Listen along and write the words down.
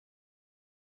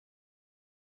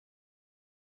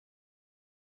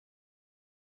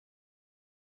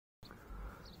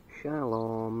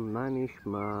Shalom,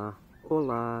 manishma,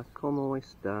 hola, como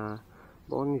esta,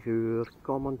 bonjour,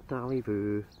 comment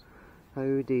allez-vous,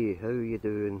 howdy, how you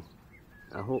doing?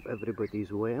 I hope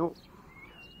everybody's well.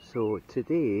 So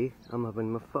today I'm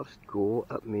having my first go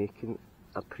at making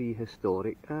a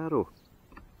prehistoric arrow.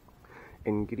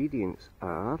 Ingredients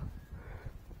are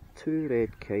 2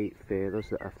 red kite feathers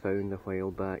that I found a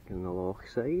while back in the loch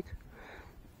side,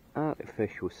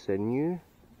 artificial sinew,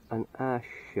 an ash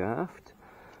shaft,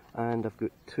 and I've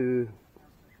got 2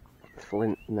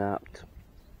 flint napped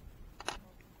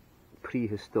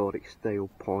prehistoric style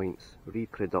points,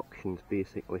 reproductions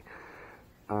basically.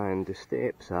 And the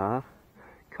steps are: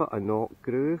 cut a knot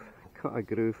groove, cut a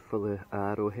groove for the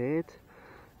arrowhead,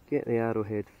 get the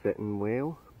arrowhead fitting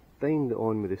well, bind it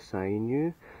on with the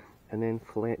sinew, and then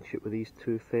fletch it with these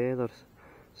 2 feathers.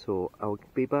 So I'll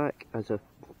be back as I've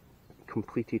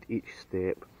completed each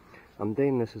step. I'm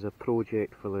doing this as a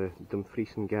project for the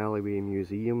Dumfries and Galloway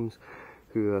museums,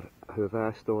 who have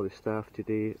asked all the staff to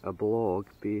do a blog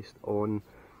based on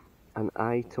an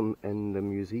item in the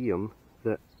museum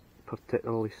that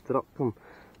particularly struck them.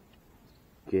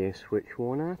 Guess which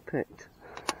one I picked?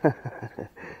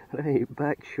 Right,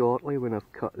 back shortly when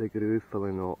I've cut the groove for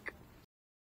the knock.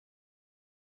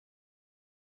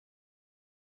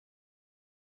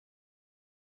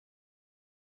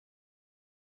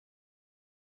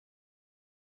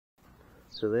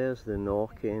 So there's the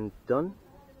knock end done,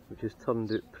 which has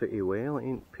turned out pretty well. It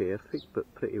ain't perfect,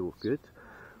 but pretty good.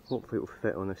 Hopefully it'll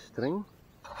fit on a string.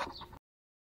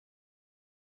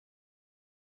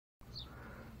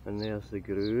 And there's the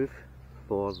groove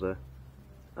for the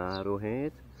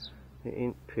arrowhead. It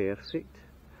ain't perfect.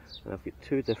 And I've got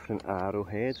 2 different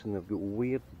arrowheads and they've got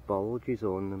weird bulges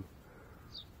on them.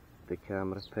 The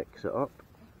camera picks it up.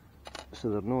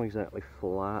 So they're not exactly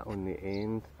flat on the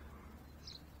end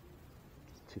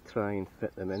to try and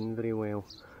fit them in very well,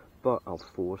 but I'll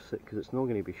force it because it's not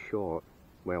going to be short.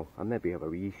 Well, I maybe have a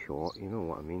wee shot, you know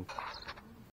what I mean.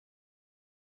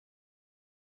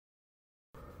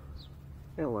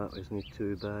 Well, that isn't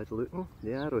too bad looking.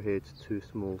 The arrowhead's too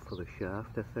small for the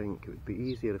shaft, I think. It would be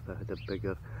easier if I had a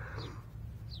bigger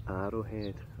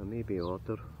arrowhead. I maybe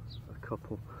order a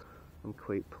couple. I'm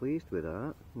quite pleased with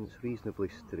that, and it's reasonably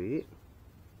straight.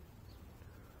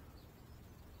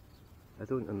 I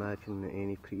don't imagine that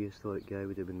any prehistoric guy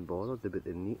would have been bothered about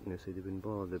the neatness, he'd have been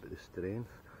bothered about the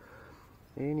strength.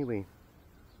 Anyway,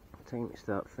 time to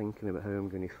start thinking about how I'm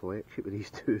going to fletch it with these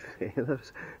 2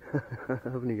 feathers. I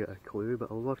haven't got a clue,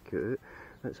 but I'll work it out.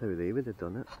 That's how they would have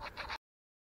done it.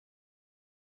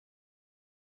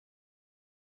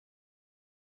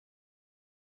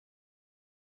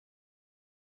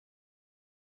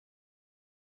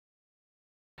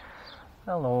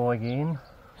 Hello again.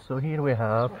 So here we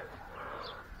have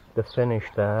the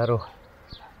finished arrow.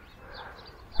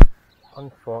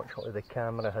 Unfortunately the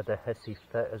camera had a hissy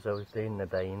fit as I was doing the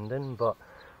binding, but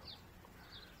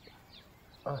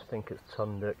I think it's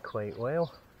turned out quite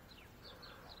well.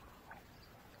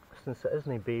 Since it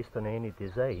isn't based on any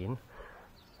design,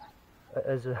 it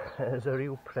is a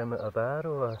real primitive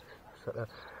arrow. I sort of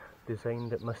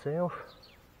designed it myself.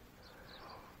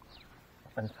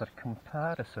 And for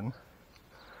comparison,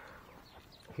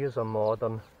 here's a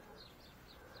modern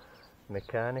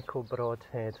mechanical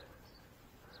broadhead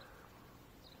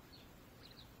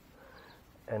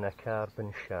in a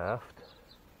carbon shaft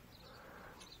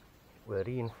with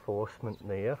reinforcement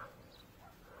there,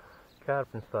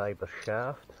 carbon fibre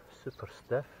shaft, super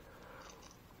stiff,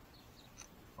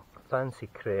 fancy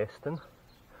cresting,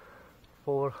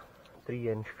 4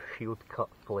 3-inch shield cut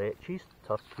fletches,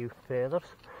 turkey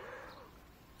feathers,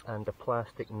 and a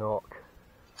plastic knock.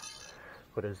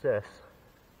 Whereas this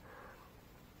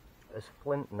is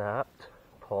flint napped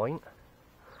point,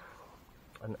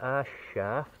 an ash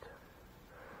shaft,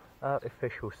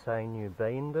 artificial sinew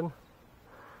binding,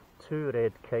 2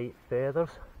 red kite feathers,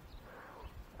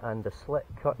 and a slit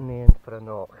cutting end for a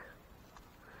knock.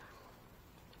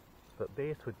 But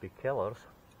both would be killers.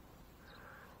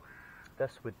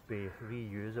 This would be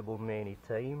reusable many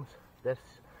times. This,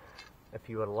 if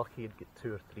you were lucky, you'd get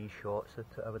 2 or 3 shots at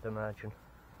it, I would imagine.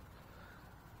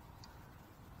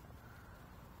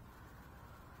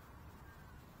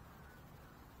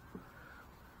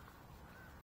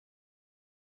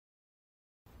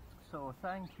 So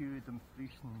thank you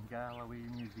Dumfries and Galloway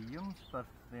museums for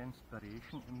the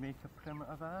inspiration to make a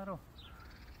primitive arrow.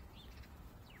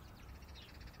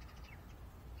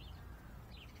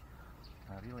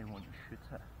 I really want to shoot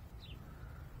it.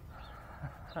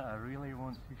 I really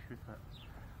want to shoot it.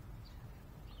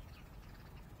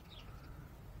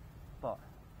 But,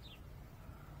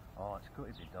 oh, it's got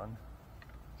to be done.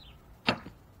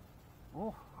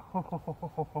 Oh,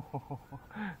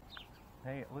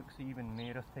 hey, it looks even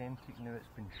more authentic now it's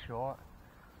been shot.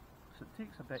 So it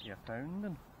takes a bit of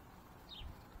pounding.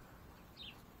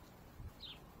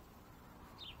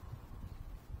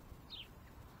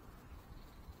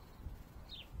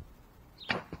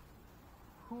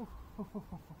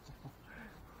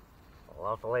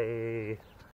 Lovely.